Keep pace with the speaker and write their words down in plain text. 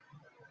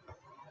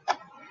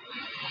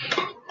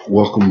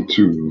Welcome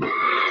to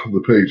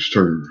The Page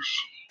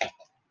Turners,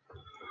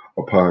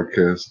 a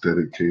podcast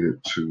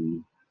dedicated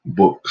to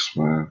books,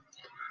 man.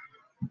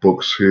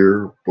 Books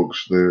here,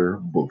 books there,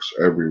 books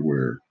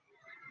everywhere.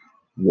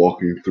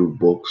 Walking through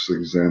books,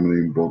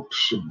 examining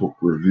books, book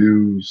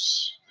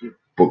reviews,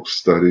 book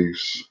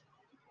studies,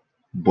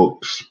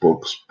 books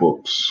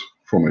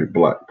from a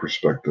Black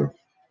perspective.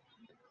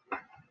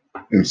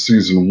 In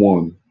season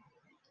one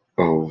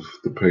of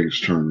The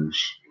Page Turners,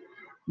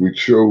 we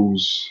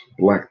chose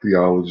Black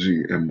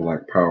Theology and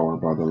Black Power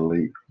by the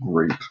late,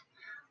 great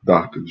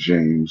Dr.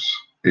 James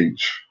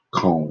H.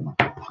 Cone.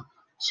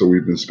 So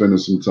we've been spending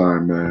some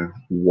time, man,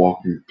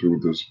 walking through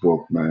this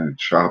book, man,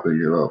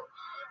 chopping it up,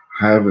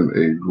 having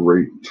a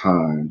great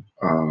time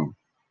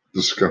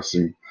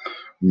discussing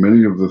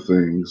many of the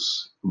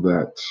things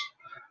that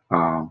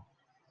um,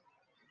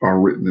 are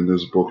written in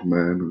this book,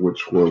 man,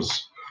 which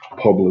was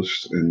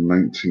published in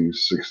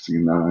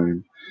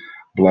 1969.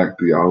 Black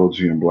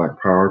Theology and Black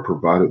Power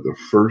provided the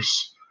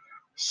first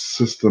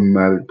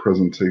systematic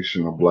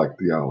presentation of Black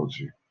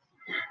theology,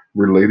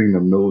 relating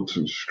the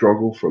militant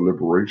struggle for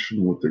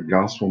liberation with the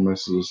gospel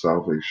message of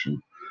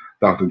salvation.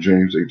 Dr.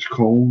 James H.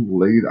 Cone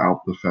laid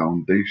out the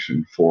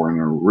foundation for an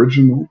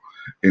original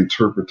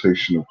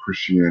interpretation of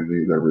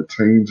Christianity that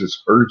retains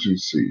its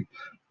urgency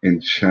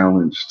and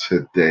challenge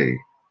today.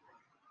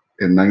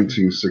 In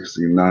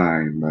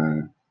 1969,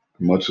 man,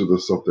 much of the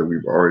stuff that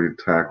we've already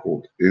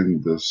tackled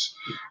in this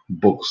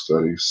book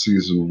study,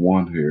 season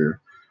one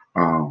here,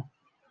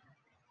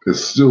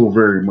 is still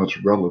very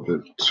much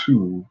relevant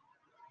to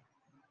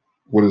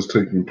what is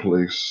taking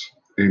place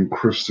in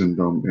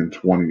Christendom in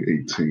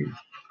 2018.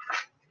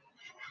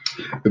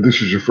 If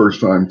this is your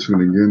first time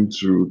tuning in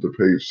to the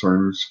Page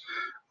Turners,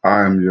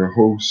 I am your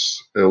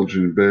host,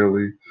 Elgin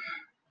Bailey,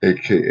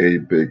 aka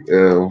Big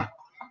L,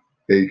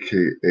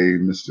 aka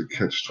Mr.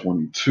 Catch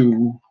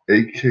 22,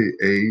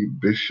 aka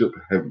Bishop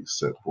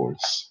Heavyset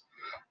Voice.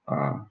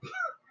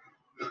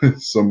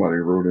 Somebody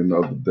wrote in the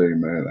other day,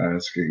 man,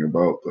 asking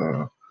about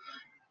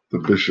the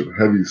Bishop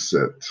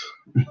Heavyset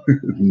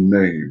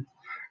name,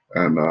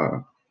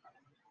 and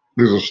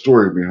there's a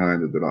story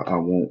behind it that I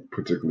won't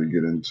particularly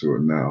get into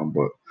it now,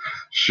 but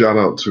shout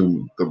out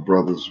to the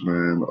brothers,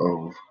 man,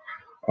 of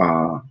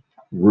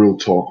Real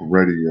Talk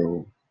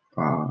Radio.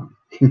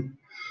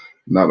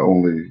 Not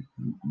only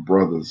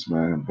brothers,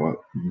 man, but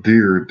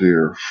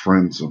dear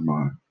friends of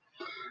mine.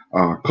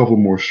 A couple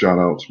more shout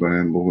outs, man,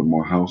 a little bit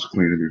more house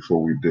cleaning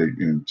before we dig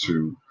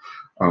into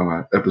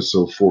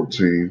episode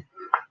 14,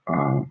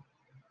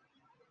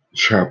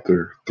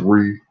 chapter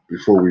 3.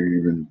 Before we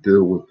even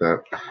deal with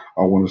that,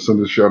 I want to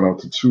send a shout out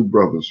to two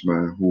brothers,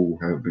 man, who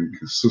have been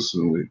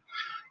consistently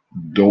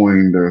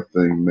doing their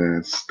thing,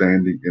 man,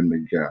 standing in the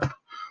gap.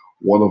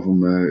 One of them,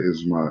 man,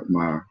 is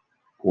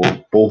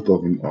well, both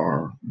of them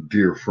are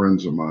dear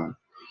friends of mine,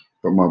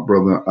 but my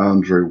brother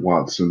Andre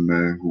Watson,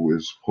 man, who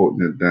is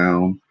putting it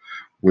down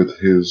with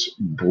his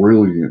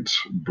brilliant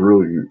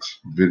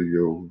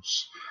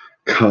videos.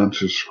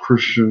 Conscious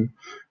Christian.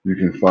 You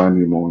can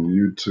find him on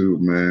YouTube,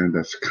 man.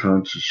 That's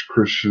Conscious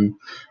Christian.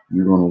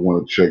 You're gonna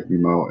want to check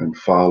him out and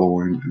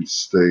follow him and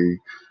stay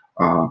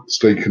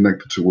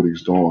connected to what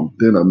he's doing.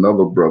 Then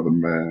another brother,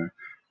 man,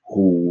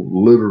 who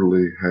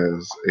literally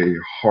has a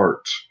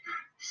heart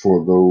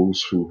for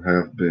those who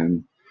have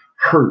been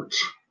hurt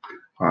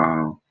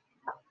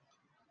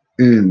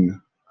in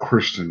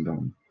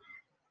Christendom,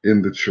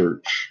 in the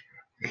church.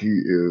 He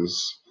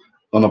is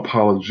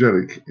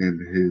unapologetic and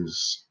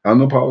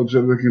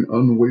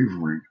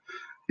unwavering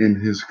in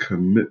his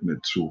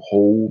commitment to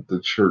hold the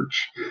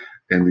church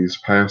and these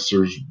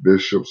pastors,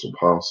 bishops,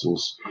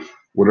 apostles,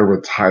 whatever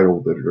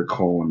title that they're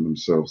calling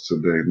themselves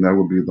today. And that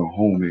would be the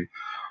homie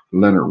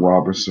Leonard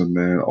Robertson,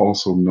 man,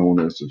 also known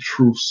as the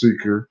Truth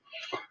Seeker.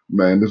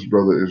 Man, this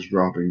brother is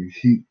dropping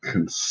heat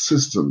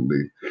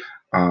consistently,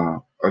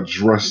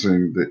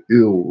 addressing the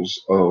ills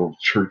of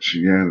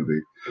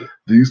churchianity.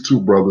 These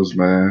two brothers,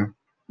 man,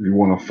 you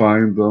want to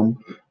find them,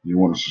 you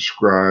want to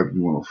subscribe,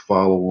 you want to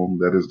follow them.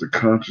 That is the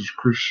Conscious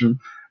Christian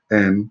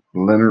and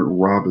Leonard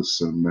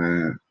Robinson,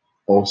 man,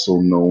 also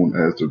known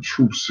as the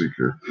Truth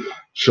Seeker.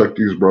 Check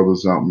these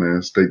brothers out,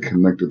 man. Stay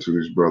connected to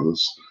these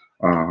brothers.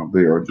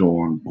 They are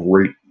doing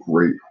great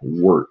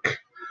work.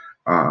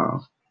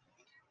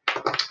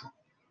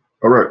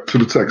 All right, to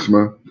the text,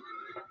 man.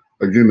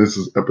 Again, this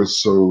is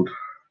episode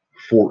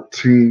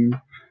 14.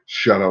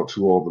 Shout out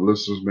to all the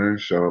listeners, man.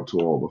 Shout out to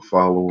all the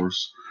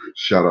followers.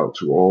 Shout out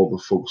to all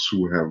the folks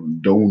who have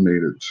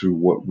donated to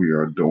what we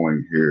are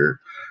doing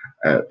here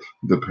at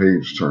the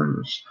Page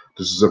Turners.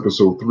 This is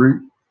episode 3,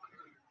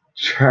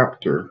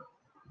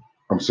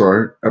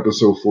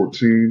 episode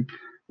 14.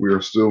 We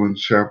are still in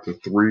chapter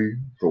 3,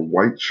 the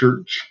White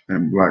Church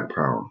and Black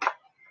Power.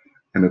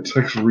 And the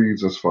text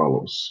reads as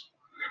follows.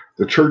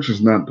 The church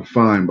is not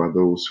defined by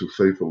those who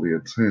faithfully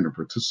attend or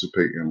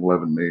participate in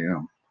 11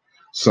 a.m.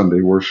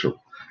 Sunday worship.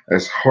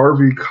 As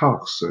Harvey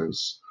Cox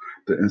says,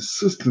 the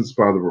insistence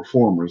by the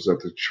reformers that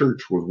the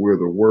church was where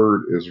the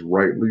word is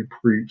rightly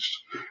preached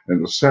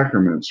and the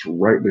sacraments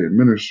rightly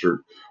administered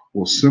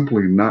will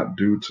simply not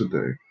do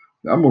today.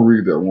 Now, I'm going to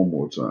read that one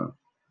more time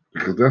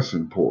because that's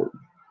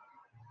important.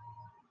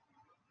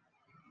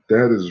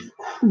 That is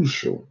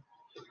crucial.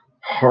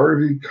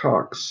 Harvey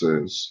Cox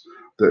says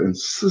the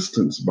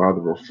insistence by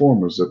the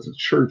reformers that the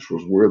church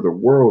was where the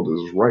world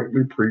is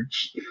rightly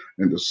preached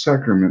and the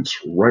sacraments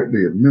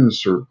rightly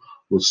administered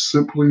was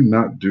simply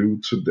not due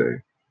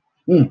today.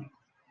 Hmm.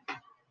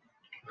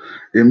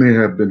 It may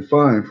have been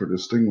fine for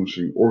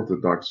distinguishing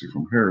orthodoxy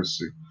from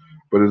heresy,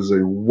 but it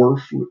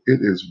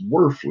is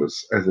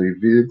worthless as a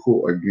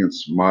vehicle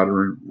against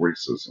modern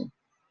racism.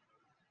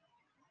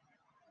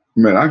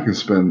 Man, I can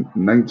spend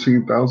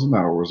 19,000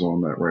 hours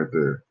on that right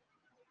there.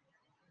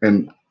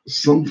 And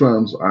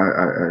sometimes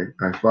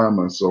I find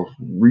myself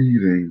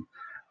reading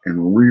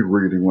and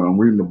rereading. When I'm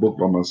reading a book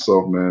by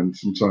myself, man,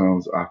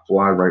 sometimes I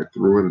fly right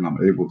through it and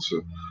I'm able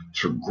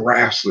to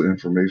grasp the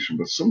information.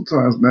 But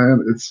sometimes,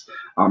 man,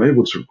 I'm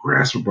able to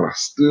grasp it, but I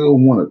still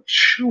want to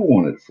chew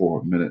on it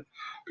for a minute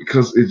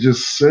because it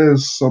just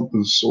says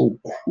something so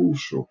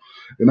crucial.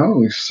 It not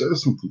only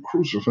says something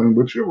crucial, fam,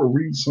 but you ever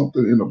read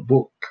something in a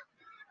book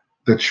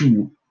that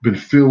you've been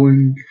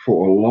feeling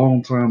for a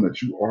long time,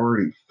 that you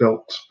already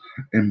felt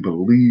and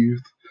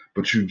believed,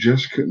 but you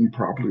just couldn't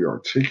properly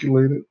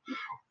articulate it,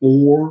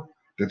 or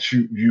that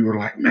you were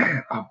like,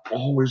 man, I've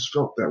always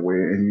felt that way,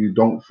 and you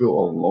don't feel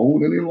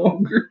alone any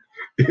longer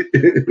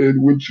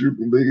in what you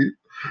believe.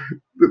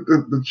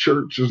 The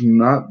church is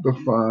not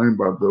defined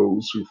by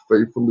those who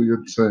faithfully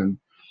attend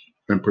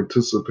and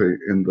participate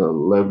in the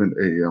 11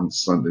 a.m.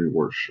 Sunday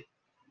worship.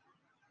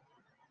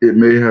 It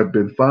may have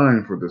been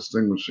fine for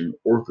distinguishing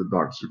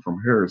orthodoxy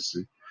from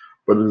heresy,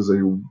 but it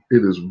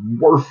is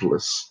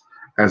worthless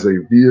as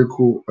a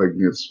vehicle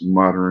against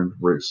modern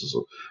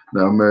racism.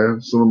 Now,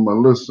 man, some of my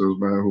listeners,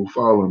 man, who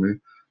follow me,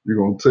 you're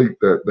gonna take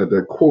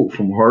that quote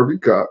from Harvey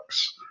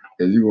Cox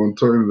and you're gonna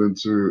turn it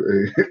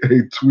into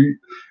a tweet.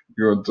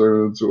 You're gonna turn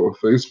it into a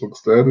Facebook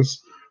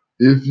status.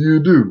 If you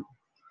do,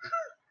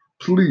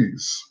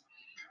 please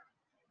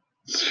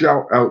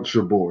shout out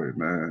your boy,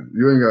 man.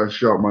 You ain't gotta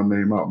shout my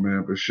name out,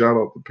 man, but shout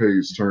out the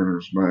page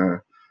turners,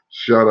 man.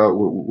 Shout out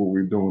what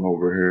we're doing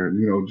over here.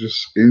 And,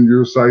 just in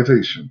your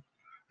citation,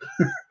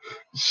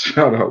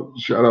 shout out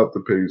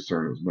the page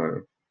turners,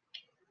 man,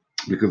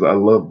 because I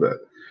love that.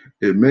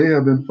 It may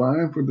have been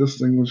fine for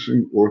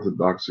distinguishing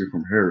orthodoxy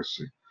from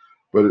heresy,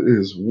 but it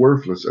is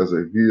worthless as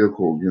a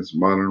vehicle against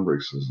modern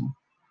racism.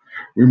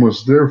 We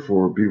must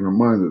therefore be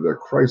reminded that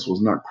Christ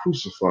was not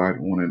crucified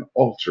on an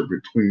altar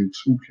between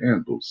two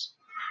candles,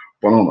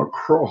 but on a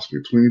cross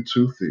between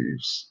two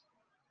thieves.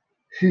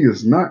 He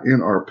is not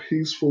in our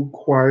peaceful,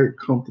 quiet,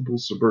 comfortable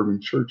suburban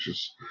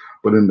churches,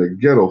 but in the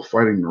ghetto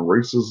fighting the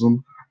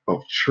racism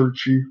of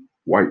churchy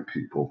white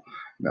people.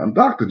 Now,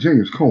 Dr.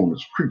 James Cone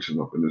is preaching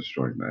up in this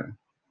joint, man.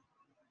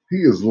 He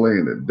is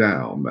laying it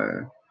down,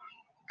 man.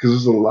 Because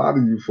there's a lot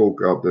of you folk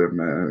out there,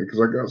 man. Because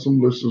I got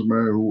some listeners,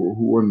 man,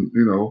 who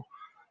are,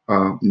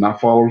 not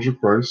followers of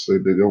Christ.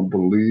 They don't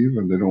believe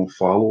and they don't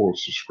follow or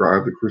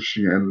subscribe to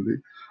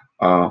Christianity.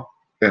 Uh,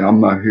 and I'm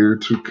not here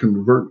to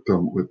convert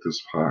them with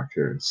this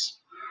podcast.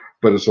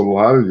 But it's a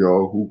lot of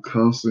y'all who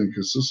constantly and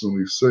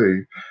consistently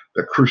say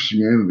that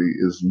Christianity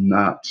is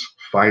not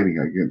fighting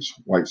against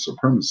white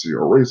supremacy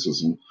or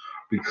racism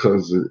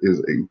because it is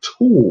a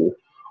tool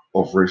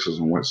of racism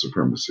and white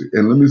supremacy.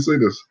 And let me say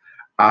this,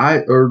 I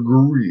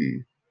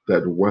agree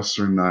that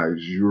westernized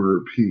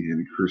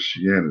European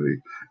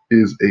Christianity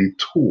is a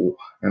tool,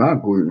 and I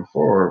go even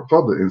far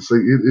further and say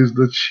it is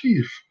the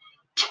chief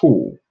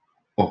tool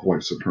of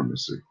white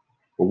supremacy.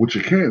 But what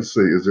you can't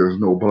say is there's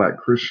no black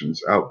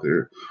Christians out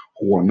there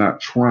who are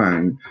not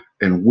trying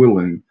and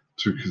willing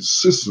to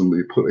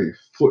consistently put a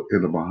foot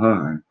in the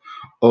behind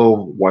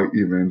of white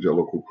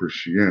evangelical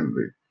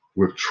Christianity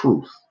with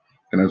truth.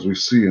 And as we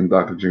see in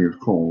Dr. James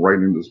Cone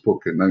writing this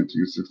book in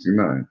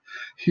 1969,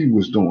 he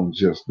was doing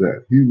just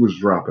that. He was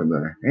dropping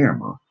the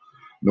hammer.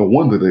 No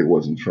wonder they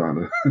wasn't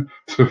trying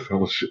to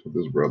fellowship with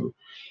this brother.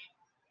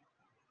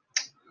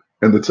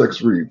 And the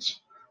text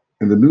reads,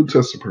 in the New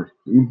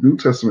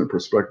Testament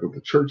perspective, the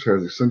church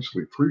has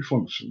essentially three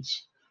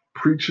functions: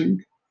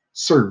 preaching,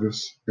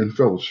 service, and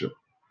fellowship.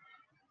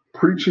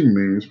 Preaching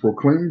means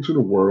proclaiming to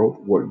the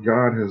world what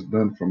God has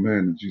done for man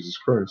in Jesus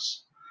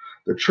Christ.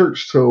 The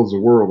church tells the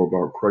world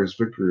about Christ's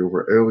victory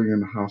over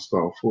alien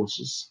hostile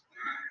forces.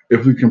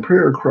 If we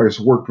compare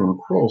Christ's work on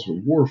the cross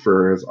with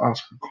warfare as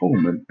Oscar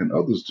Coleman and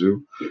others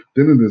do,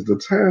 then it is the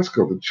task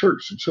of the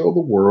church to tell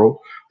the world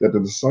that the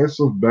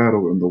decisive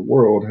battle in the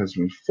world has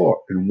been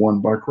fought and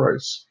won by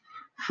Christ.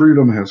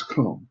 Freedom has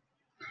come.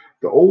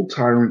 The old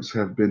tyrants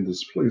have been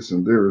displaced,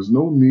 and there is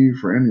no need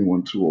for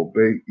anyone to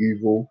obey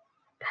evil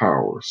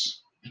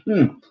powers.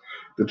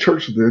 The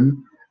church,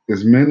 then,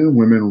 is men and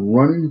women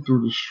running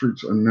through the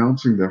streets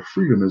announcing that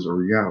freedom is a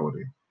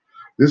reality.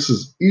 This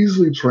is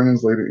easily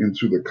translated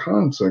into the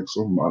context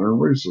of modern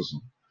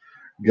racism.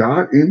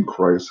 God in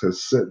Christ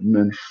has set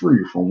men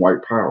free from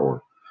white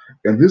power,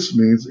 and this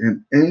means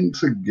an end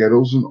to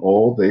ghettos and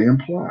all they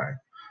imply.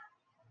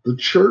 The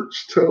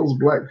church tells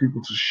black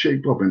people to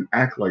shape up and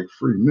act like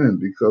free men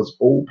because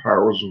old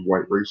powers of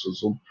white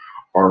racism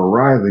are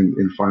writhing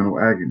in final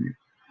agony.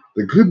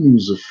 The good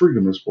news of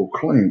freedom is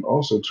proclaimed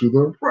also to the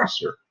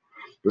oppressor.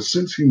 But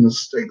since he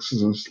mistakes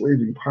his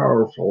enslaving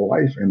power for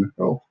life and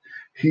health,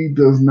 he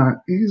does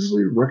not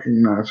easily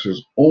recognize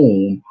his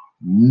own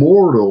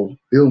mortal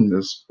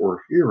illness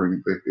or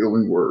hearing the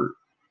healing word.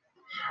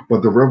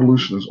 But the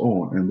revolution is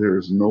on, and there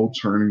is no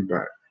turning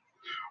back.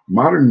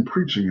 Modern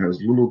preaching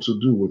has little to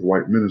do with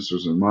white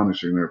ministers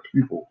admonishing their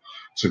people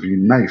to be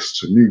nice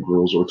to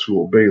Negroes or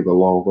to obey the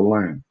law of the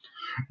land.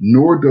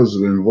 Nor does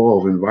it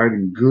involve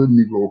inviting good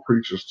Negro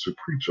preachers to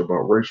preach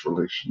about race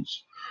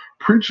relations.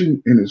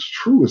 Preaching, in its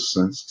truest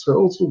sense,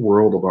 tells the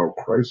world about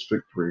Christ's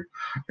victory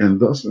and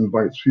thus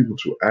invites people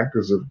to act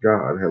as if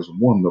God has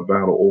won the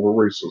battle over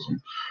racism.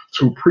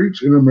 To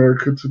preach in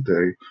America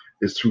today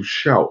is to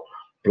shout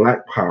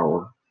Black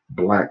power,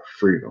 Black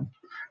freedom.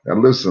 Now,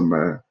 listen,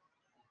 man,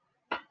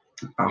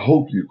 I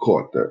hope you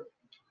caught that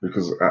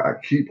because I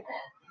keep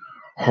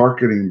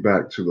hearkening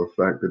back to the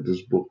fact that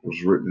this book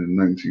was written in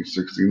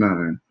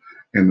 1969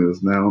 and it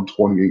is now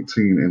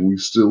 2018, and we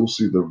still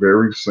see the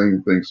very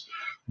same things.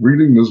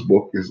 Reading this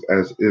book is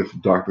as if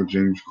Dr.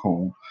 James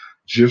Cone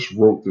just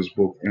wrote this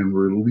book and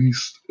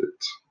released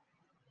it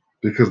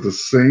because the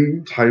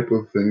same type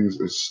of things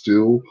is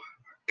still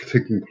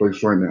taking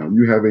place right now.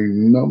 You have a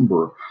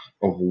number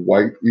of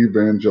white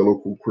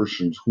evangelical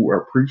Christians who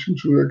are preaching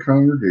to their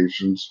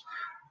congregations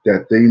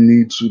that they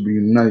need to be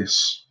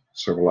nice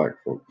to Black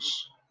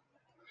folks,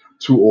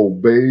 to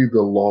obey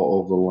the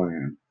law of the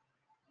land,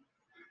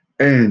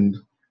 and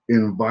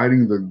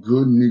inviting the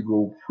good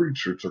Negro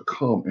preacher to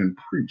come and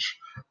preach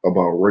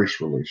about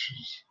race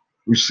relations.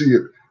 We see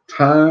it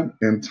time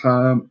and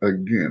time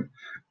again.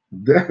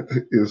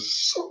 That is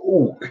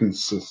so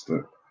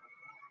consistent.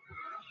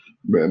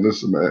 Man,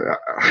 listen, man,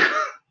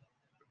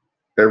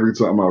 every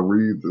time I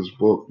read this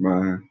book,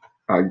 man,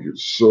 I get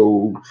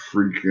so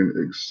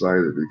freaking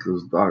excited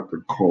because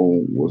Dr.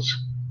 Cone was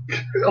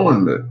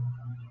killing it.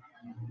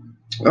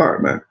 All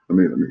right, man, let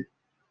me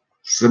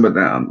simmer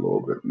down a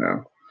little bit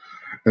now.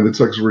 And the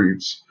text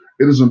reads,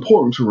 "It is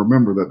important to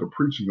remember that the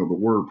preaching of the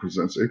word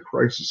presents a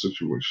crisis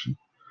situation.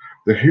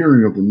 The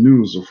hearing of the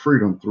news of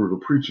freedom through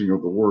the preaching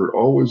of the word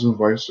always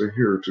invites the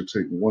hearer to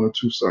take one of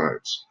two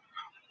sides.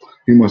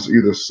 He must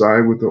either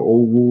side with the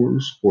old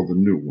rulers or the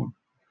new one.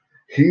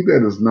 He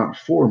that is not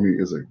for me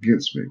is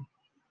against me.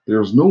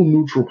 There is no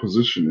neutral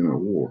position in a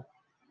war.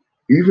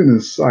 Even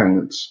in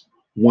silence,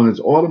 one is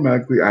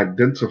automatically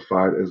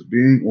identified as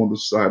being on the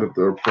side of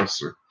the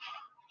oppressor."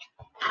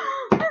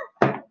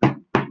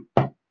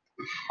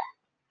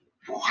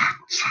 What?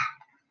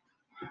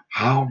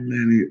 How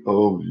many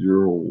of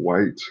your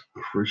white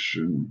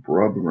Christian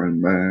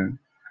brethren, man,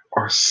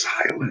 are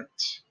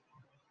silent?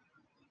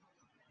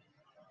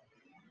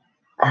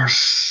 Are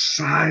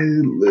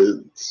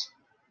silent.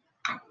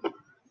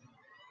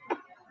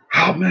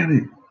 How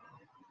many?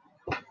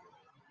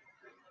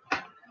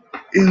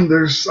 In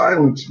their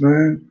silence,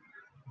 man,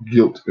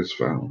 guilt is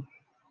found.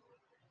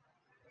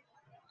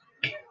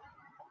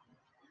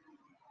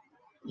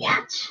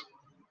 What?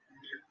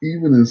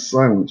 Even in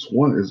silence,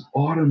 one is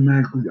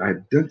automatically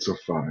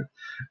identified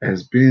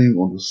as being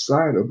on the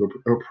side of the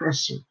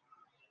oppressor.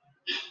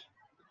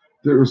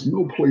 There is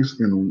no place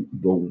in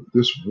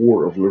this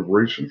war of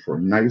liberation for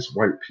nice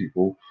white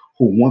people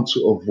who want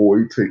to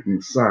avoid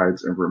taking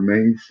sides and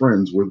remain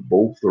friends with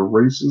both the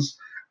racist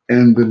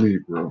and the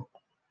Negro.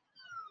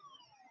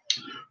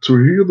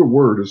 To hear the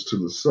word is to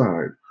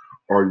decide,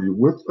 are you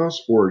with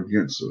us or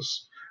against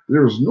us?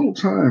 There is no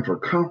time for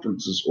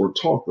conferences or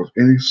talk of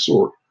any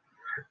sort.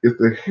 If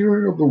the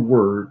hearing of the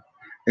word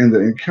and the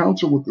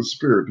encounter with the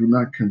Spirit do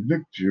not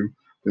convict you,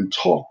 then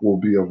talk will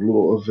be of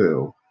little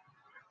avail.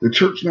 The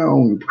church not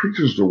only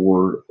preaches the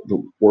word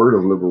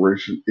of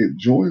liberation, it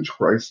joins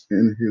Christ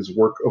in his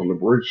work of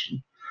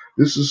liberation.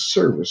 This is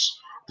service.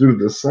 Though the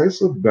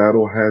decisive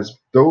battle has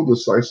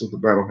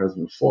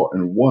been fought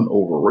and won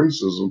over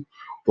racism,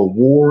 the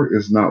war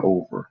is not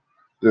over.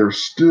 There's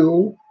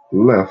still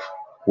left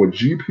what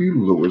G.P.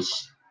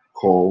 Lewis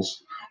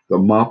calls the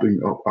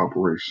mopping up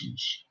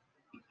operations.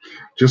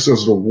 Just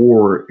as the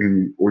war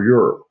in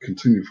Europe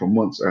continued for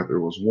months after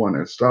it was won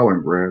at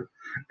Stalingrad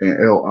and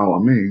El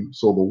Alamein,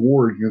 so the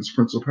war against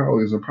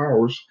principalities and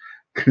powers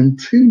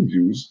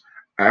continues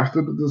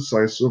after the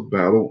decisive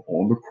battle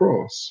on the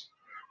cross.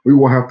 We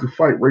will have to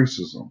fight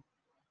racism.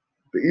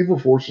 The evil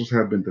forces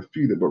have been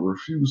defeated but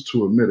refuse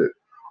to admit it.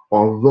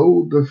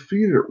 Although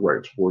defeated,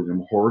 writes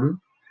William Harden,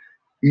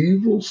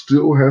 evil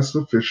still has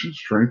sufficient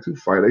strength to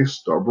fight a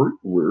stubborn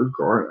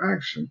rearguard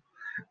action.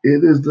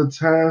 It is the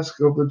task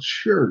of the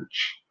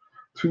church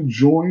to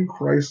join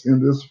Christ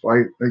in this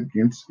fight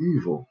against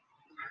evil.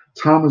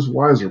 Thomas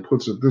Weiser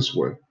puts it this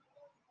way: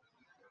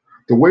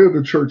 the way of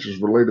the church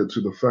is related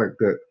to the fact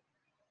that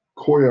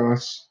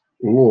Koios,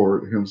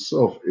 Lord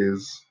himself,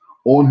 is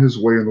on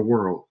his way in the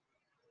world,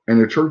 and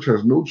the church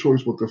has no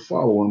choice but to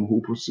follow him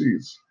who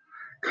proceeds.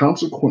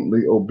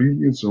 Consequently,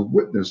 obedience and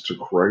witness to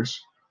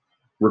Christ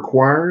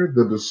require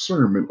the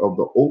discernment of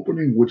the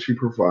opening which he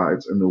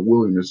provides and the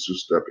willingness to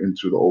step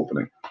into the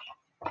opening.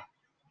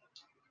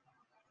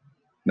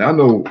 Now, I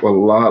know a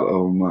lot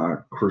of my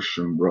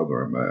Christian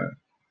brethren,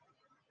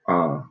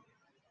 man,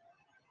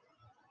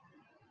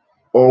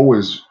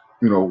 always,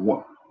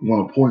 want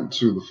to point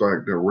to the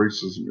fact that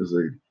racism is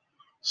a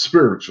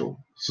spiritual.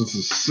 Since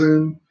it's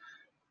sin,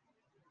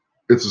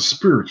 it's a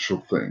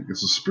spiritual thing.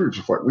 It's a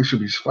spiritual fight. We should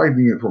be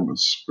fighting it from a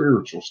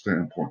spiritual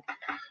standpoint.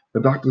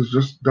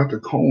 Dr.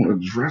 Cone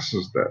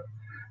addresses that.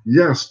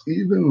 Yes,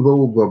 even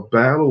though the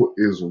battle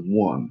is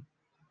won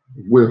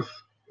with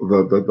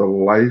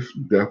the life,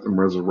 death, and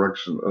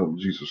resurrection of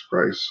Jesus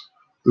Christ,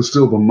 there's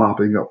still the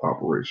mopping up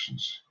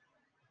operations.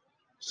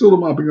 Still the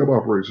mopping up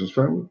operations,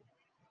 family.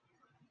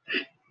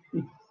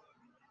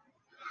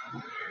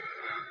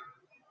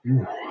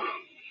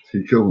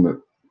 He killing it.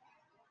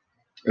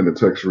 And the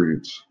text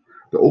reads,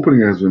 the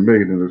opening has been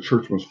made and the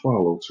church must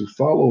follow. To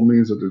follow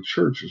means that the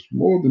church is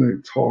more than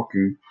a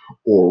talking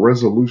or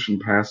resolution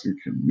passing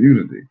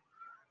community.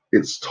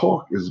 Its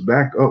talk is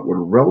backed up with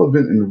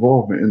relevant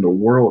involvement in the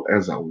world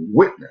as a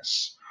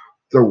witness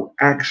through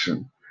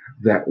action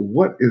that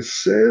what it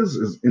says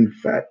is in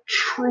fact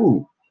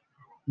true.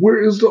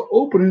 Where is the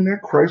opening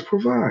that Christ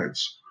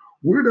provides?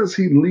 Where does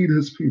he lead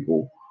his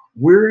people?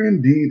 Where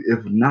indeed,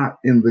 if not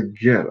in the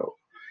ghetto?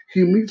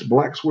 He meets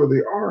blacks where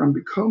they are and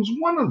becomes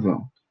one of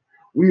them.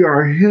 We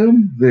are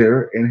him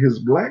there in his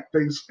black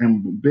face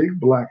and big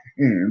black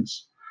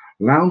hands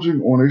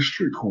lounging on a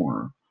street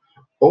corner.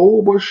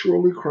 Oh, but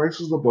surely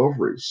Christ is above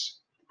race.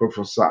 But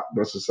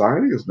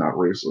society is not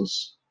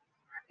racist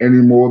any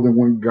more than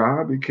when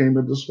God became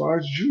a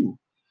despised Jew.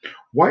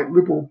 White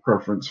liberal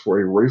preference for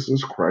a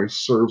racist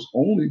Christ serves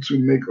only to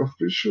make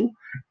official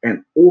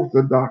and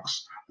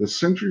orthodox the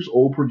centuries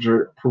old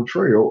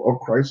portrayal of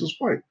Christ as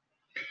white.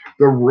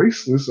 The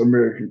raceless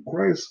American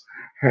Christ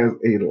has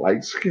a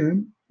light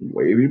skin,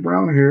 wavy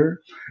brown hair,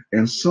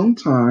 and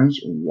sometimes,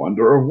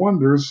 wonder of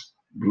wonders,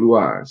 blue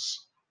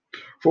eyes.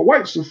 For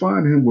whites to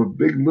find him with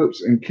big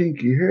lips and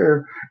kinky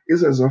hair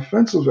is as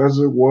offensive as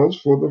it was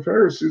for the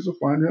Pharisees to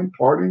find him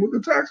partying with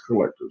the tax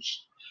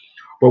collectors.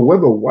 But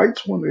whether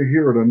whites want to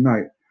hear it or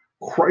not,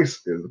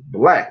 Christ is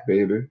black,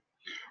 baby,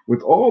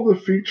 with all the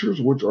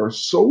features which are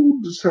so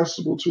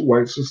detestable to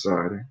white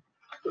society.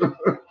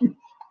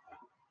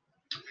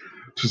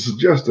 To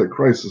suggest that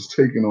Christ is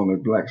taking on a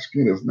black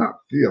skin is not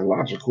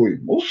theological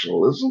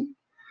emotionalism.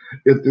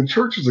 If the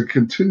church is a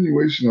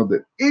continuation of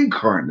the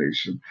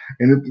incarnation,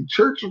 and if the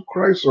church of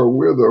Christ are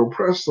where the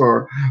oppressed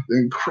are,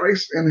 then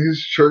Christ and his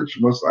church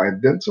must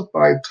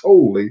identify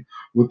totally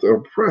with the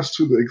oppressed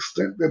to the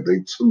extent that they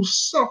too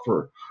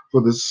suffer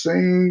for the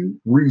same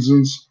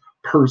reasons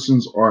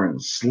persons are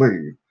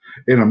enslaved.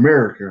 In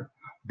America,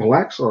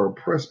 blacks are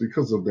oppressed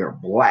because of their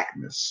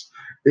blackness.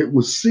 It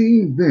was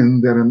seen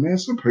then that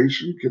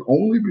emancipation could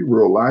only be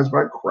realized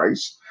by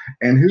Christ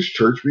and his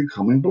church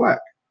becoming black.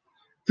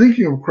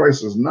 Thinking of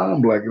Christ as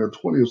non black in the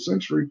 20th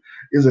century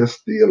is as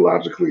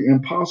theologically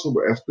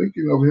impossible as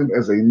thinking of him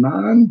as a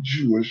non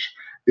Jewish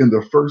in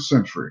the first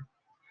century.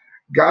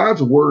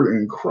 God's word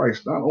in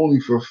Christ not only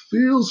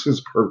fulfills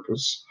his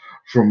purpose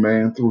for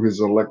man through his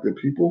elected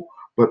people,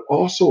 but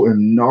also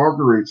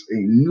inaugurates a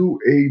new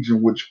age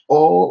in which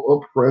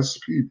all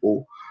oppressed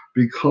people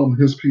become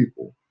his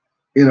people.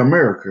 In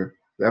America,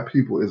 that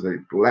people is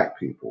a black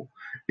people.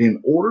 In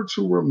order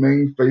to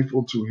remain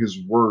faithful to his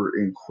word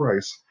in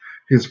Christ,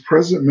 his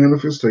present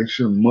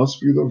manifestation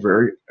must be the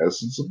very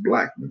essence of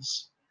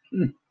blackness.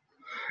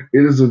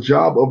 It is the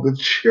job of the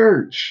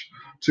church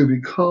to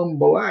become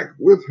black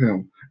with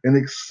him and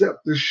accept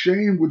the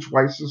shame which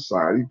white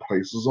society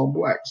places on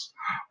blacks.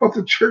 But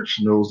the church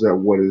knows that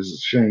what is a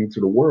shame to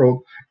the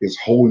world is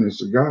holiness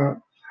to God.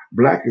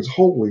 Black is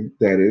holy,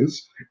 that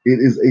is, it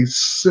is a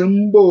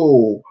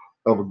symbol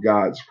of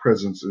God's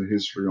presence in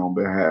history on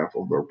behalf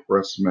of the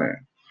oppressed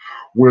man.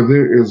 Where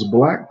there is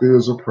black, there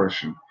is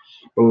oppression.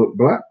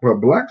 But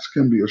blacks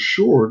can be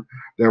assured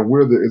that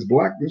where there is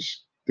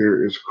blackness,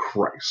 there is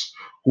Christ,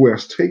 who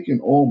has taken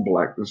on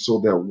blackness so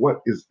that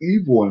what is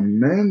evil in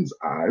men's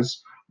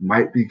eyes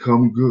might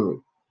become good.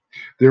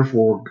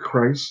 Therefore,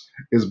 Christ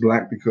is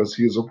black because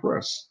he is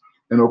oppressed,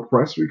 and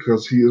oppressed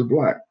because he is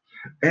black.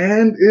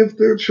 And if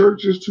their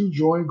church is to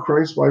join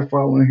Christ by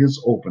following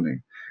his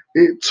opening,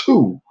 it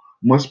too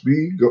must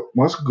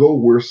go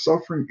where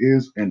suffering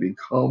is and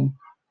become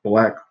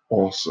black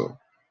also.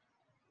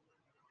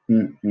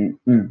 Mm, mm,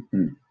 mm,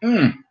 mm,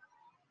 mm.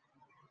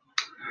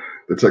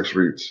 The text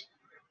reads,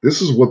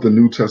 this is what the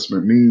New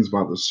Testament means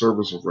by the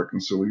service of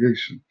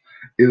reconciliation.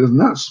 It is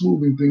not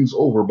smoothing things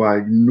over by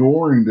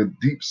ignoring the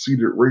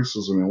deep-seated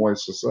racism in white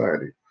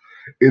society.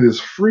 It is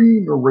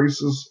freeing the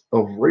racist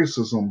of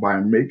racism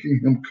by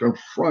making him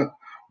confront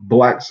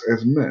blacks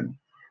as men.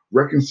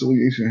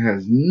 Reconciliation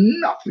has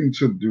nothing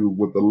to do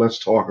with the let's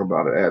talk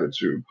about it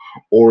attitude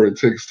or it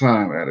takes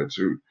time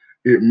attitude.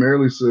 It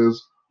merely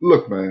says,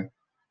 look, man,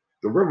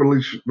 the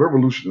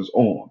revolution is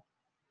on.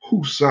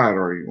 Whose side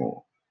are you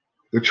on?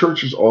 The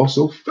church is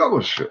also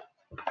fellowship.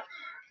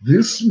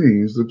 This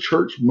means the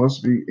church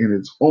must be in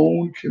its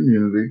own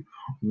community,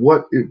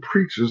 what it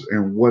preaches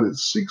and what it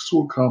seeks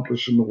to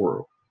accomplish in the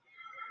world.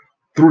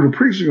 Through the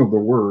preaching of the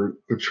word,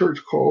 the church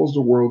calls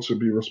the world to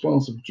be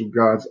responsible to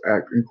God's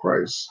act in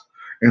Christ,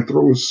 and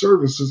through its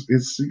services,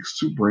 it seeks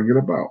to bring it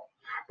about.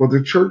 But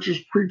the church's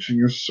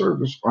preaching and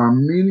service are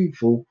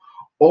meaningful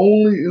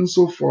only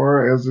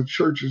insofar as the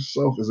church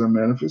itself is a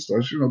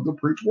manifestation of the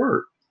preached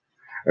word.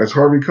 As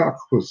Harvey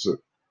Cox puts it,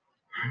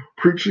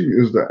 fellowship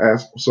is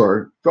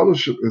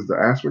the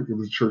aspect of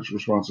the church's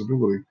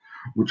responsibility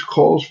which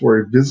calls for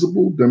a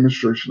visible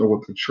demonstration of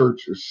what the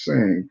church is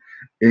saying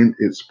in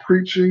its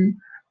preaching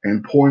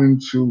and pointing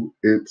to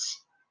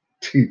its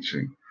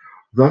teaching.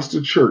 Thus,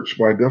 the church,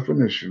 by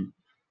definition,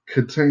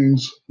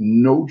 contains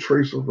no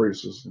trace of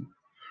racism.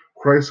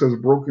 Christ has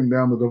broken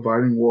down the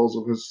dividing walls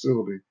of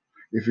hostility.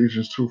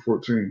 Ephesians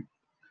 2:14.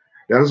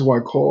 That is why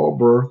Karl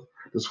Barth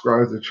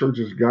describes the church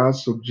as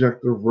God's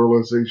subjective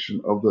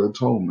realization of the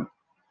atonement.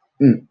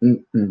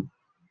 Mm-mm-mm.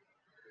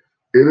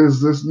 It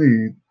is this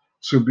need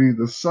to be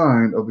the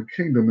sign of the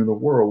kingdom in the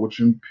world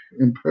which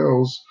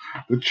impels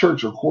the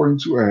church, according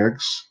to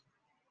Acts,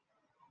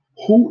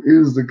 who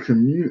in the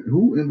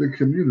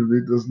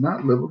community does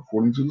not live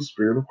according to the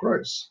Spirit of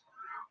Christ.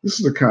 This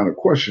is the kind of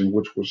question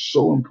which was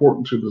so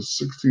important to the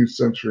 16th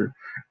century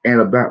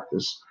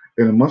Anabaptists,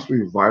 and it must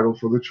be vital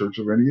for the church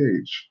of any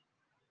age.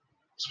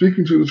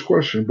 Speaking to this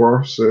question,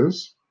 Barth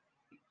says,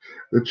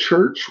 the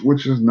church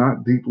which is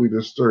not deeply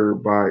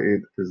disturbed by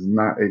it is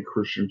not a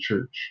Christian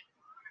church.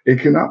 It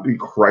cannot be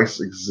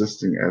Christ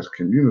existing as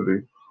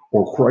community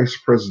or Christ's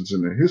presence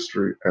in the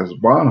history, as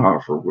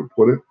Bonhoeffer would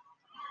put it,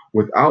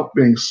 without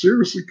being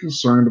seriously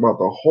concerned about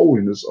the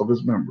holiness of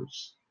its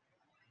members.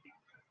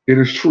 It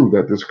is true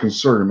that this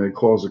concern may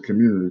cause a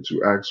community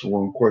to ask the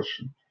wrong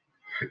question.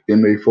 It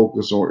may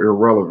focus on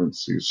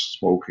irrelevancies,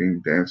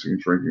 smoking, dancing,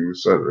 drinking,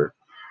 etc.,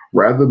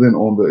 rather than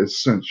on the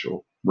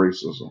essential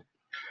racism.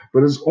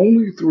 But it's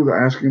only through the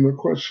asking the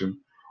question,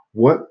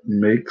 what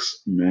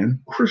makes men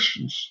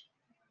Christians,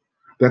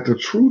 that the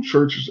true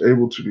church is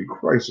able to be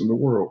Christ in the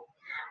world.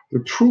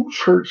 The true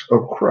church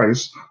of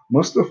Christ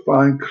must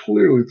define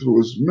clearly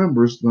through its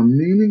members the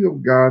meaning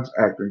of God's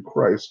act in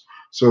Christ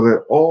so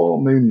that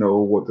all may know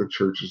what the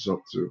church is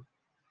up to.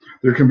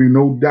 There can be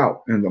no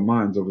doubt in the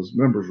minds of its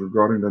members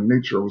regarding the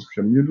nature of its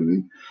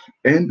community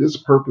and its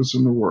purpose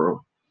in the world.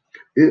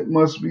 It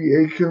must be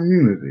a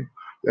community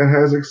that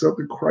has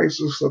accepted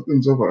Christ's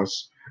acceptance of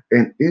us,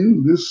 and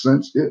in this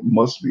sense, it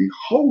must be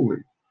holy.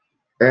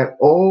 At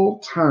all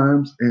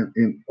times and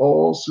in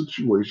all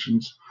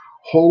situations,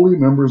 holy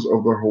members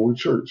of the Holy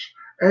Church,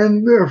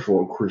 and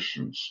therefore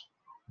Christians,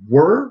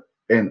 were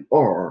and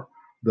are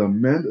the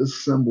men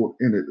assembled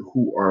in it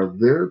who are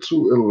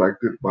thereto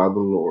elected by the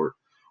Lord,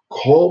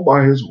 called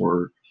by his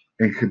word,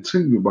 and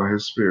continued by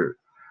his spirit.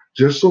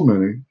 Just so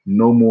many,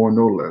 no more,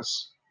 no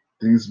less,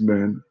 these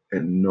men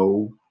and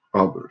no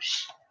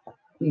others.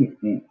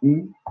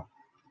 Mm-mm-mm.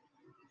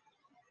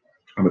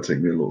 I'm going to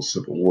take me a little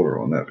sip of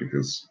water on that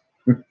because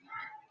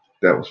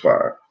that was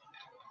fire.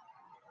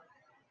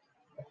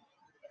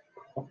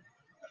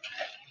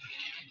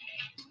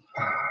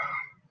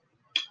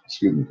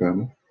 Excuse me,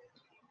 family.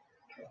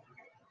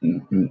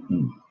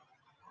 Mm-mm-mm.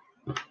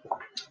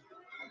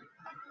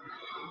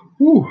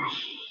 Whew.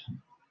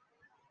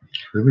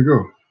 Here we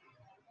go.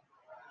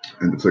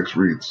 And the text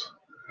reads,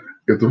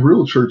 if the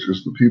real church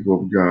is the people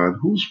of God,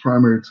 whose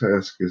primary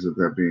task is it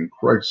that being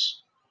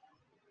Christ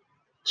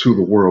to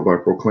the world by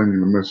proclaiming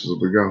the message of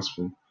the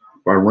gospel,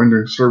 by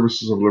rendering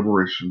services of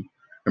liberation,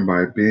 and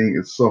by being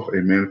itself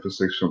a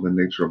manifestation of the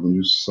nature of the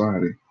new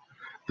society,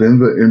 then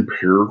the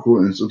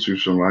empirical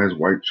institutionalized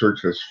white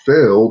church has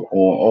failed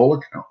on all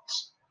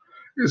accounts.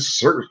 It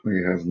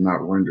certainly has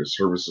not rendered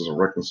services of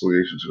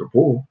reconciliation to the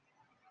poor.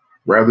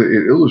 Rather,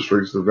 it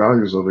illustrates the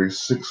values of a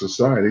sick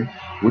society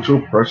which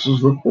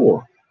oppresses the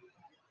poor.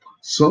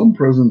 Some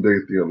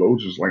present-day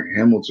theologians like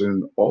Hamilton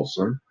and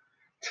Althusser,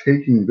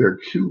 taking their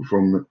cue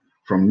from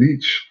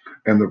Nietzsche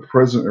and the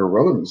present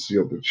irrelevancy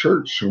of the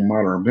church to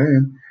modern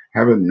man,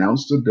 have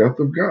announced the death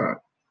of God.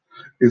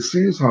 It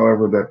seems,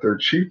 however, that their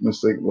chief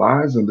mistake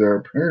lies in their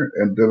apparent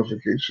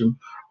identification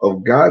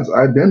of God's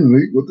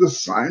identity with the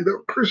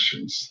signed-up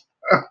Christians.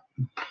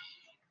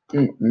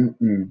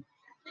 Mm-mm-mm.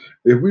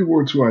 If we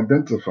were to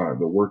identify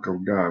the work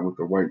of God with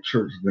the white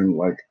church, then,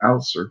 like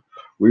Althusser,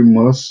 we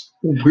must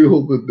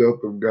will the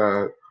death of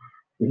God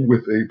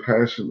with a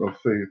passion of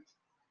faith.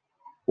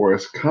 Or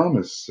as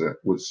Thomas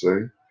would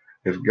say,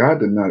 if God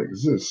did not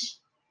exist,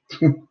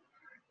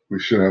 we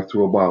should have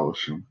to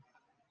abolish him.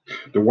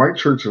 The white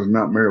church has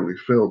not merely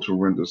failed to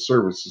render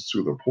services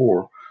to the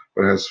poor,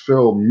 but has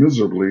failed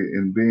miserably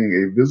in being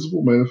a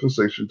visible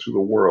manifestation to the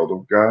world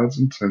of God's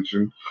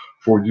intention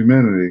for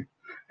humanity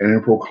and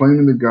in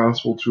proclaiming the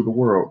gospel to the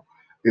world.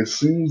 It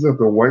seems that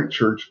the white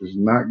church is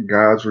not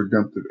God's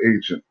redemptive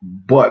agent,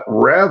 but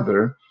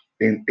rather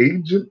an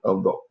agent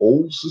of the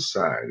old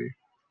society.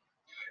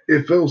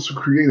 It fails to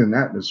create an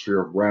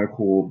atmosphere of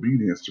radical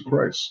obedience to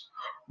Christ.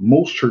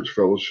 Most church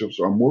fellowships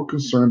are more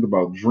concerned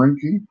about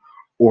drinking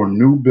or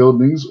new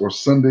buildings or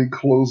Sunday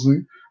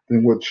closing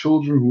than what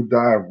children who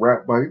die of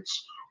rat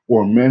bites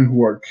or men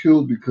who are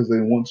killed because they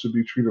want to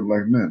be treated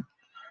like men.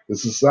 The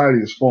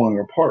society is falling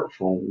apart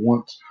for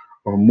want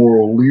of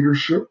moral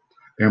leadership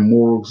and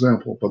moral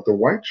example. But the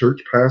white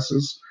church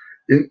passes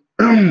it.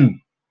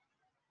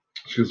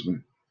 Excuse me.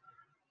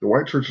 The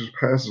white church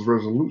passes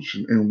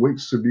resolution and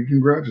waits to be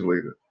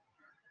congratulated.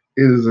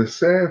 It is a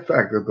sad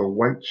fact that the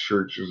white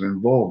church's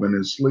involvement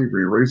in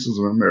slavery and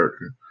racism in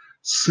America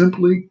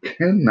simply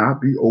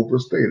cannot be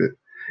overstated.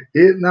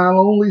 It not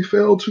only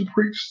failed to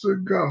preach the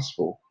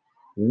gospel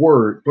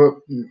word, but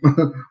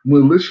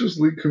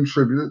maliciously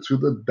contributed to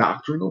the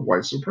doctrine of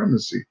white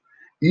supremacy.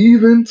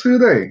 Even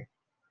today,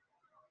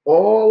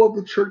 all of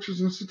the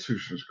church's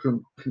institutions,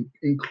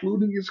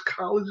 including its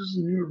colleges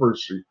and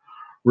universities,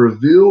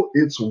 reveal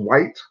its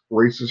white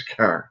racist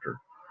character.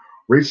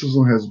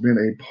 Racism has been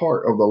a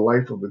part of the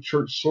life of the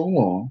church so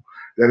long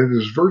that it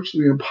is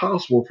virtually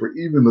impossible for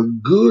even the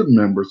good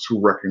members to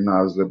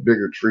recognize the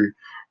bigotry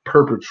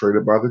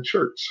perpetrated by the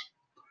church.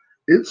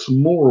 Its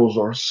morals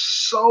are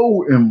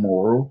so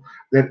immoral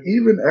that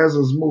even as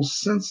its most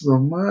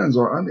sensitive minds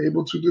are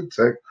unable to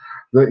detect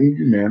the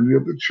inhumanity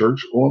of the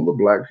church on the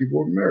black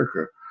people of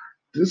America.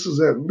 This is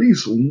at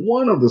least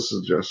one of the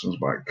suggestions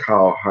by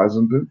Kyle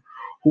Heisenden,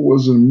 who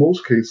was in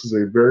most cases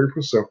a very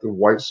perceptive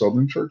white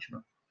Southern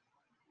churchman.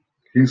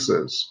 He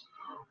says,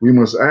 we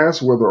must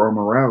ask whether our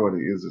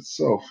morality is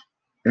itself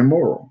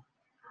immoral,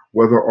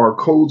 whether our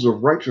codes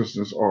of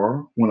righteousness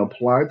are, when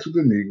applied to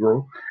the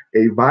Negro,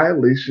 a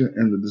violation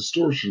and the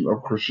distortion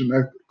of Christian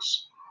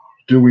ethics.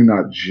 Do we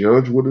not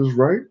judge what is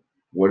right,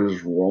 what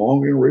is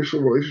wrong in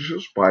racial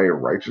relationships by a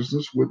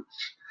righteousness which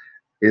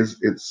is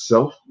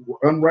itself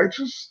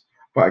unrighteous,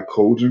 by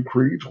codes and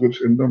creeds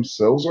which in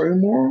themselves are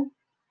immoral?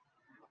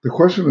 The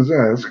question is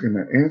asked, and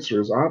the answer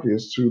is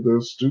obvious to the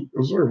astute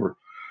observer.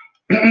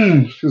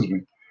 Excuse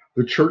me.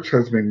 The church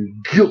has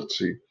been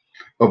guilty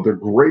of the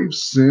grave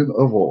sin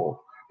of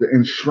all, the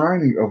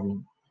enshrining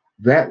of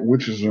that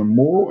which is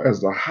immoral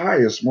as the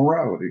highest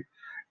morality.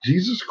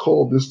 Jesus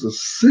called this the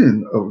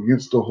sin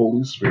against the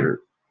Holy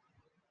Spirit.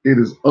 It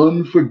is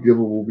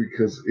unforgivable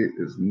because it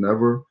is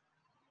never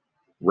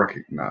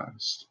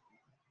recognized.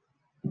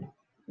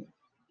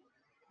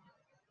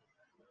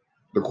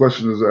 The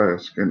question is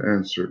asked and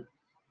answered.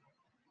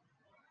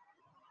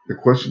 The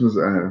question is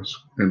asked,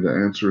 and the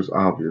answer is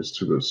obvious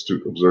to the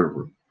astute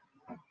observer.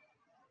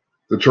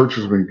 The church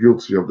has been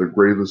guilty of the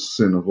gravest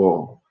sin of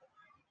all,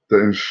 the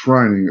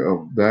enshrining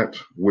of that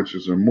which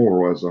is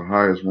immoral as the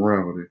highest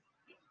morality.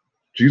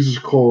 Jesus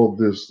called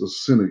this the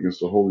sin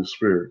against the Holy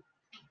Spirit.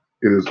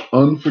 It is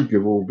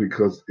unforgivable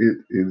because it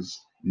is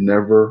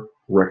never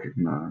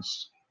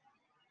recognized.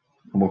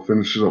 I'm going to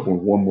finish it up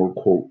with one more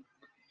quote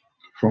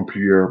from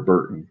Pierre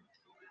Berton.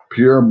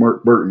 Pierre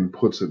Berton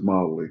puts it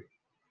mildly.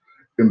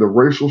 In the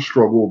racial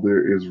struggle,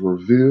 there is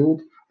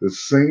revealed the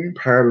same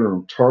pattern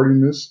of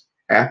tardiness,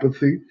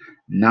 apathy,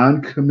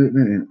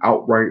 non-commitment, and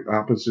outright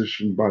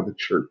opposition by the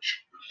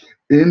church.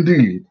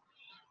 Indeed,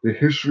 the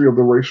history of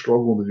the race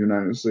struggle in the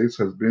United States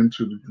has been,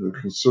 to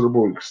a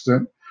considerable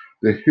extent,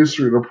 the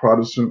history of the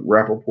Protestant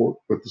rapport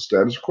with the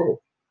status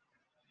quo.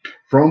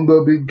 From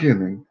the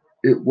beginning,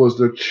 it was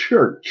the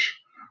church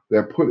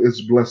that put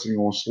its blessing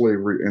on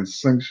slavery and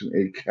sanctioned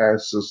a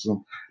caste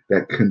system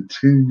that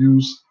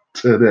continues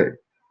today.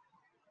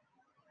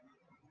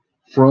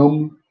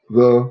 From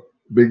the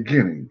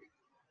beginning,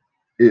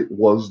 it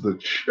was the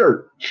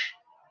church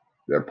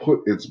that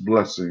put its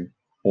blessing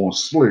on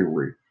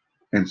slavery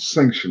and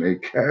sanctioned a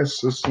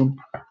caste system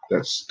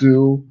that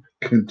still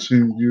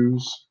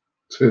continues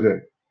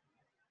today.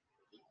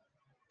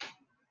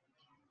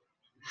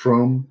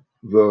 From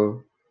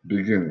the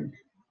beginning,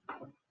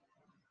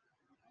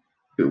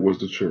 it was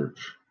the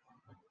church.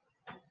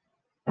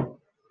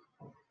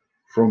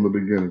 From the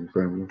beginning,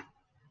 family.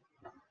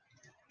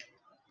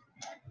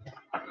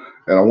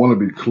 And I want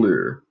to be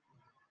clear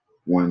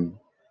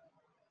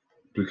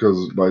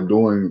because by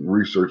doing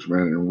research,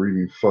 man, and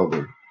reading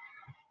further,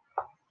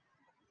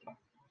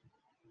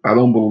 I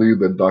don't believe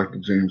that Dr.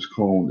 James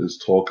Cone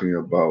is talking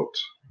about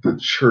the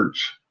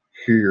church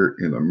here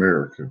in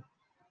America.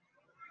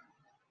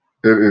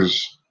 It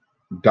is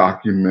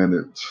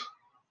documented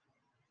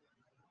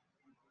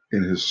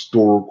in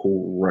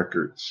historical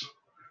records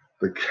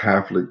the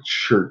Catholic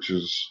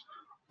Church's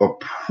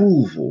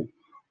approval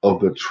of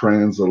the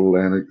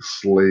transatlantic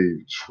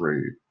slave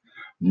trade.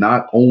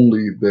 Not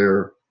only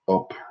their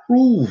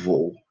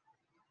approval,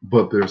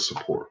 but their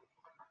support.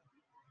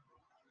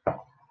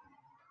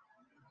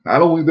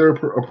 Not only their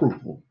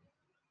approval,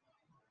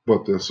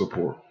 but their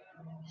support.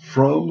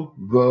 From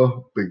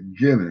the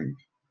beginning,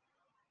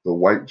 the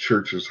white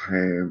church's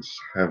hands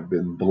have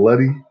been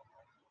bloody,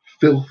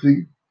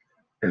 filthy,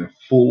 and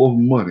full of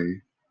money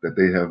that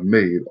they have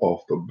made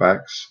off the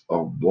backs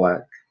of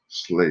black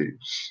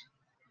slaves.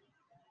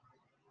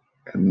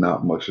 And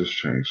not much has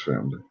changed,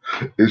 family.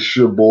 It's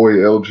your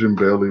boy Elgin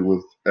Bailey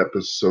with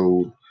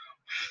episode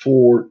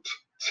 14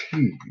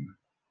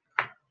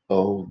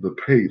 of The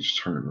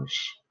Page Turners,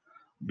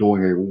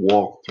 doing a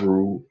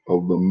walkthrough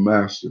of the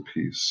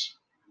masterpiece,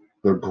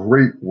 the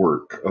great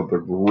work of the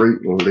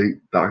great late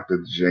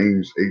Dr.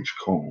 James H.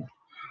 Cone,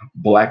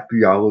 Black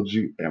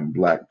Theology and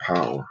Black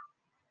Power.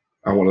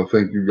 I want to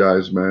thank you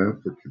guys,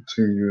 man, for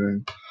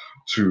continuing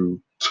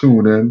to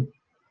tune in,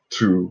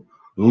 to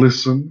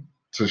listen,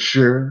 to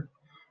share.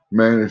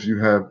 Man, if you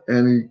have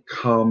any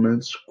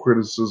comments,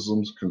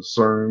 criticisms,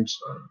 concerns,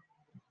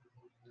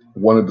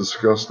 want to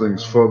discuss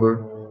things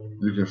further,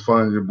 you can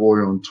find your boy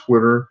on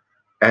Twitter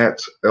at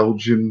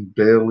Elgin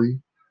Bailey.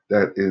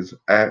 That is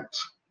at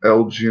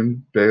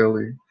Elgin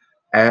Bailey,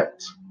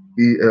 at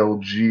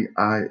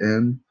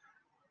ELGIN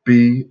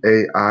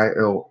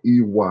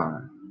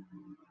BAILEY.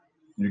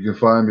 You can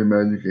find me,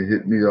 man. You can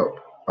hit me up,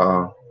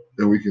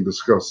 and we can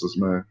discuss this,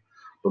 man.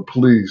 But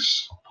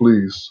please,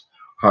 please,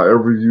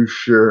 however you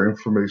share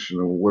information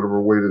or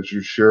whatever way that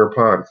you share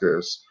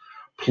podcasts,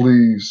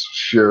 please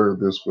share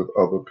this with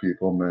other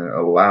people, man.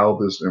 Allow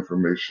this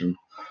information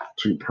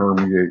to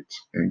permeate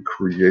and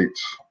create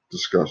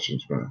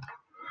discussions, man.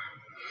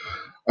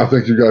 I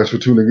thank you guys for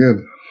tuning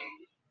in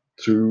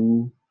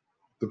to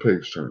the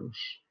Page Turners.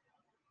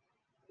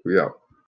 We out.